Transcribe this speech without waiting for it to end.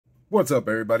What's up,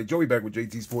 everybody? Joey back with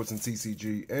JT Sports and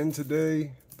TCG, and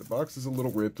today the box is a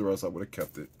little ripped, or else I would have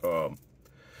kept it.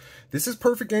 This is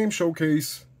Perfect Game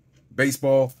Showcase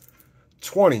Baseball,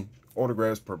 20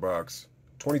 autographs per box,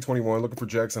 2021. Looking for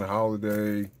Jackson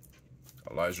Holliday,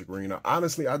 Elijah Green. Now,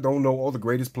 honestly, I don't know all the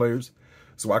greatest players,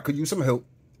 so I could use some help.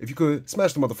 If you could,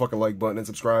 smash the motherfucking like button and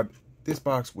subscribe. This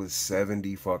box was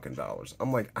 $70 fucking.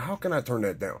 I'm like, how can I turn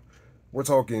that down? We're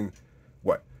talking,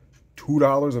 what,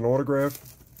 $2 an autograph?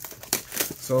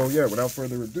 So, yeah, without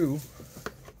further ado,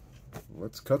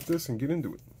 let's cut this and get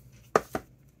into it.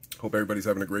 Hope everybody's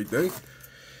having a great day.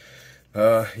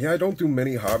 Yeah, I don't do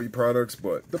many hobby products,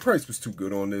 but the price was too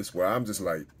good on this, where I'm just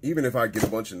like, even if I get a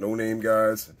bunch of no-name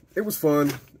guys, it was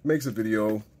fun, makes a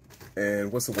video,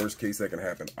 and what's the worst case that can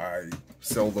happen? I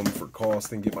sell them for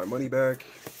cost and get my money back.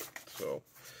 So,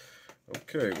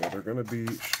 okay, well, they're going to be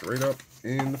straight up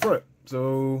in the front.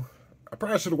 So, I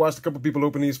probably should have watched a couple people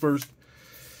open these first.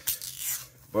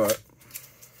 But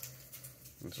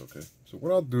it's okay. So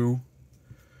what I'll do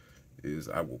is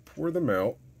I will pour them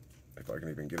out. If I can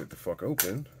even get it the fuck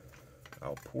open,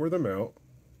 I'll pour them out.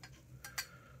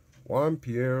 Juan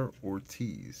Pierre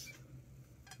Ortiz.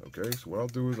 Okay, so what I'll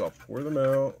do is I'll pour them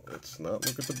out. Let's not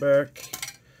look at the back.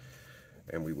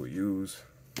 And we will use,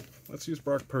 let's use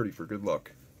Brock Purdy for good luck.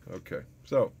 Okay,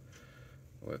 so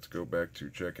let's go back to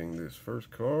checking this first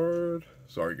card.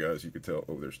 Sorry guys, you could tell.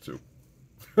 Oh, there's two.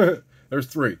 There's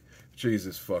three.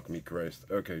 Jesus fuck me Christ.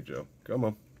 Okay, Joe. Come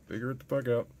on. Figure it the fuck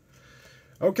out.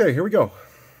 Okay, here we go.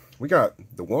 We got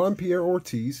the Juan Pierre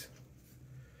Ortiz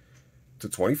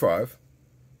 /25.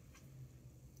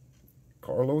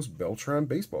 Carlos Beltran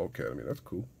Baseball Academy. That's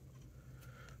cool.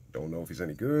 Don't know if he's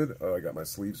any good. I got my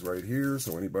sleeves right here,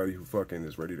 so anybody who fucking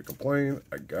is ready to complain,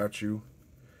 I got you.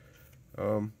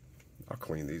 I'll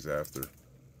clean these after.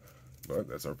 But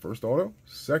that's our first auto.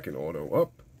 Second auto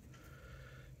up.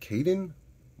 Caden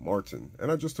Martin.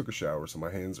 And I just took a shower, so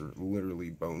my hands are literally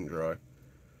bone dry.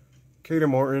 Caden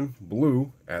Martin,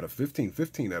 blue, out of 15.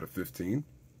 15 out of 15.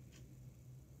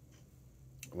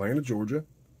 Atlanta, Georgia.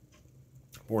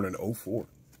 Born in 04.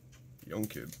 Young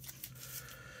kid.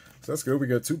 So that's good. We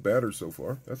got two batters so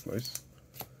far. That's nice.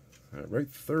 All right,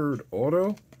 third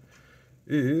auto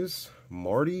is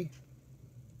Marty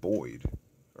Boyd.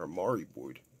 Or Mari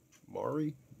Boyd.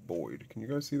 Mari Boyd. Can you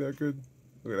guys see that good?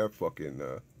 Look at that fucking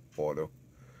auto.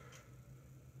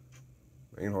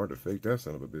 Ain't hard to fake that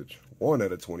son of a bitch. 1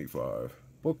 out of 25.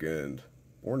 Bookend.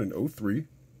 Born in 03.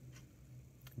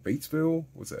 Batesville.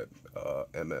 What's that?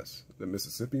 MS. The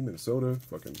Mississippi, Minnesota.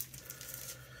 Fucking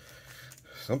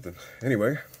something.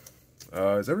 Anyway.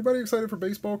 Is everybody excited for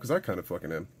baseball? Because I kind of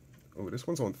fucking am. Oh, this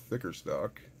one's on thicker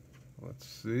stock. Let's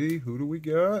see. Who do we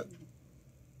got?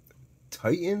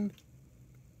 Titan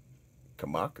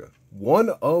Kamaka. 1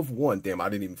 of 1. Damn, I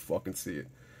didn't even fucking see it.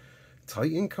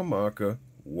 Titan Kamaka.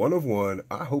 1 of 1.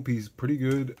 I hope he's pretty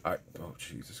good. Oh,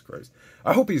 Jesus Christ.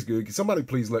 I hope he's good. Can somebody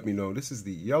please let me know? This is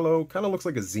the yellow. Kind of looks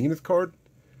like a Zenith card.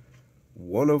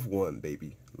 1 of 1,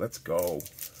 baby. Let's go.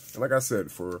 And like I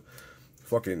said, for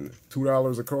fucking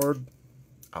 $2 a card,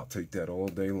 I'll take that all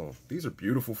day long. These are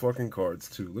beautiful fucking cards,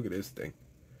 too. Look at this thing.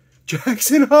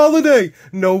 Jackson Holliday.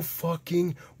 No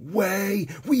fucking way.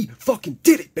 We fucking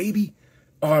did it, baby.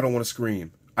 Oh, I don't want to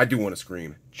scream. I do want to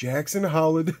scream. Jackson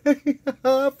Holliday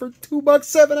for $2,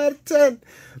 7 out of 10.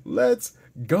 Let's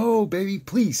go, baby.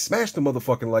 Please smash the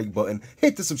motherfucking like button.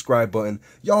 Hit the subscribe button.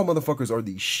 Y'all motherfuckers are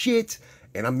the shit.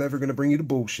 And I'm never going to bring you the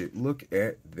bullshit. Look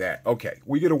at that. Okay,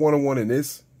 we get a 1-on-1 in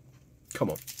this. Come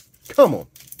on. Come on.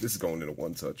 This is going in a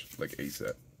one touch. Like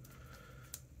ASAP.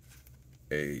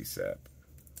 ASAP.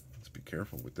 Let's be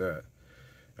careful with that.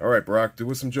 All right, Brock. Do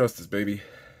us some justice, baby.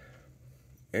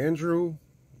 Andrew.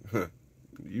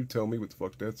 You tell me what the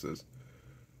fuck that says.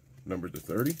 Number to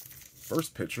 30.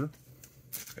 First pitcher.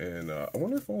 And I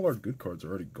wonder if all our good cards are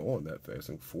already gone that fast.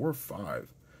 And 4 or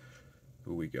 5.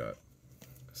 Who we got?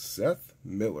 Seth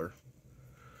Miller.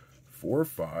 4 or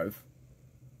 5.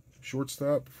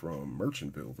 Shortstop from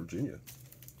Merchantville, Virginia.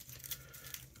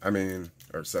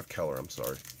 Or Seth Keller, I'm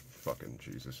sorry. Fucking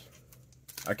Jesus.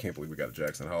 I can't believe we got a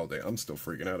Jackson Holliday. I'm still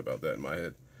freaking out about that in my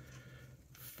head.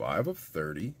 5 of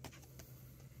 30.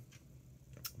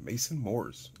 Mason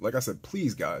Morris. Like I said,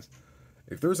 please, guys,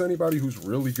 if there's anybody who's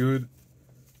really good,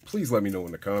 please let me know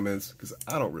in the comments, because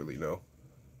I don't really know.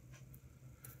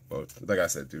 But like I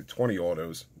said, dude, 20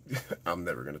 autos. I'm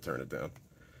never going to turn it down.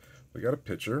 We got a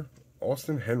pitcher,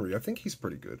 Austin Henry. I think he's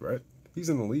pretty good, right? He's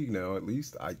in the league now, at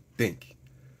least, I think.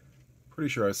 Pretty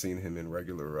sure I've seen him in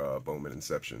regular Bowman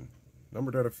Inception.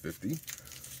 Numbered out of 50.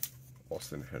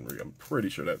 Austin Henry. I'm pretty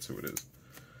sure that's who it is.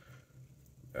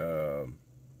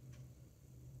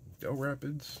 Del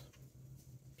Rapids,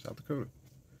 South Dakota.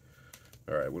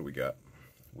 All right, what do we got?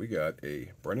 We got a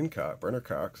Brenner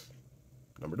Cox,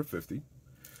 number to 50.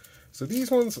 So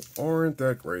these ones aren't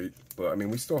that great, but I mean,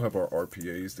 we still have our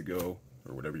RPAs to go,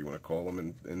 or whatever you want to call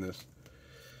them in this.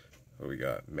 What we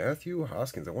got? Matthew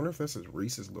Hoskins. I wonder if this is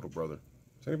Reese's little brother.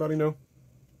 Does anybody know?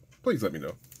 Please let me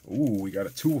know. Ooh, we got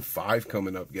a 2 of 5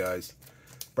 coming up, guys.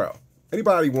 Bro,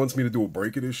 anybody wants me to do a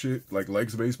break of this shit, like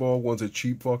Legs Baseball wants a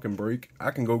cheap fucking break,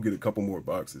 I can go get a couple more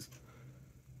boxes.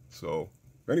 So,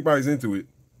 if anybody's into it,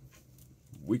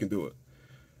 we can do it.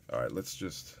 All right, let's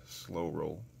just slow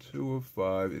roll. 2 of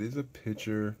 5. It is a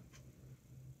pitcher.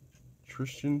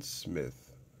 Tristan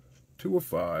Smith. 2 of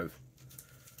 5.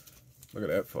 Look at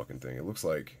that fucking thing. It looks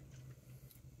like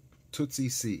Tootsie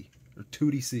C. Or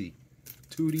Tootie C.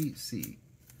 Tootie C.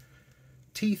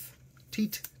 Teeth.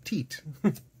 Teat.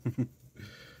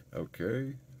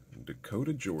 Okay.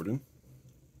 Dakota Jordan.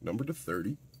 Number to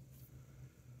 30.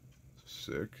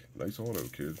 Sick. Nice auto,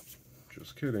 kid.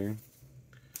 Just kidding.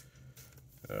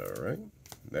 Alright.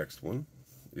 Next one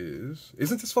is...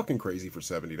 Isn't this fucking crazy for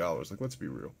 $70? Like, let's be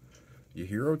real.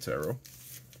 Yahiro Taro.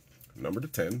 Number to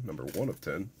 10. Number 1 of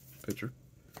 10. Pitcher.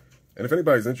 And if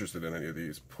anybody's interested in any of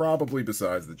these, probably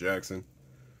besides the Jackson,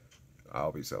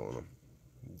 I'll be selling them.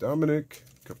 Dominic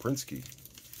Kaprinsky.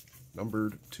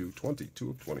 Numbered to 20. 2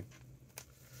 of 20.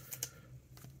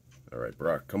 Alright,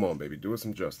 Brock. Come on, baby. Do us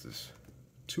some justice.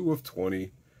 2 of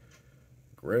 20.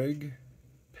 Greg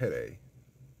Pede.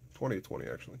 20 of 20,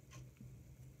 actually.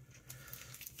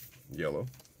 Yellow.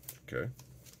 Okay.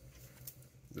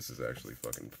 This is actually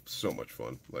fucking so much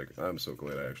fun. Like, I'm so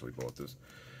glad I actually bought this.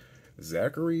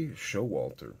 Zachary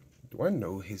Showalter. Do I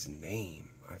know his name?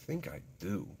 I think I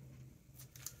do.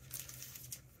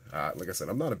 Like I said,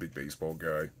 I'm not a big baseball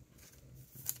guy.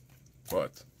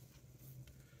 But,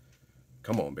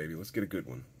 come on, baby. Let's get a good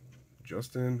one.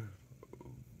 Justin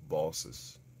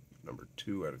Balsas. Number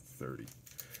 2 out of 30.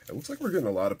 It looks like we're getting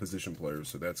a lot of position players,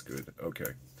 so that's good.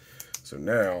 Okay. So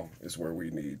now is where we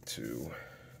need to...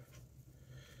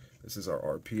 This is our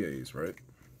RPAs, right?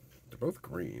 They're both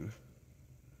green.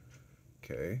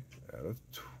 Okay. Out of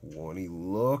 20.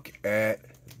 Look at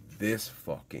this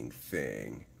fucking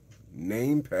thing.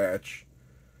 Name patch.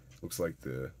 Looks like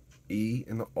the E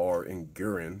and the R in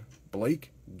Guerin.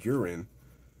 Blake Guerin.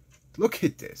 Look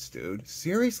at this, dude.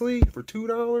 Seriously? For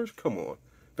 $2? Come on.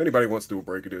 If anybody wants to do a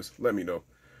break of this, let me know.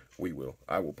 We will.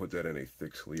 I will put that in a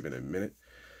thick sleeve in a minute.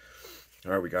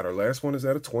 All right, we got our last one is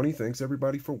out of 20. Thanks,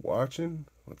 everybody, for watching.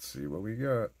 Let's see what we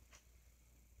got.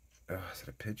 Is it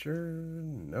a pitcher?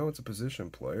 No, it's a position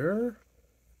player.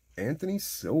 Anthony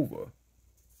Silva.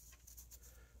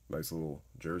 Nice little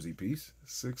jersey piece.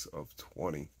 6 of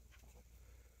 20.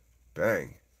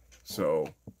 Bang. So,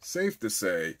 safe to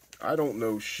say, I don't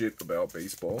know shit about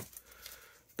baseball,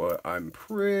 but I'm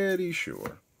pretty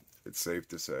sure it's safe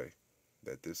to say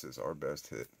that this is our best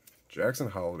hit. Jackson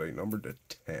Holiday, numbered to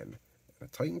 10. A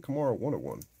Titan Kamara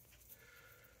 101.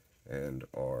 And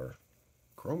our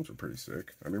chromes are pretty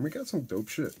sick. I mean, we got some dope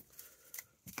shit.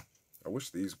 I wish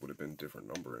these would have been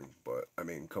different numbering, but, I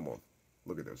mean, come on.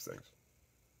 Look at those things.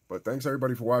 But thanks,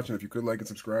 everybody, for watching. If you could like and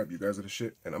subscribe, you guys are the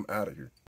shit, and I'm out of here.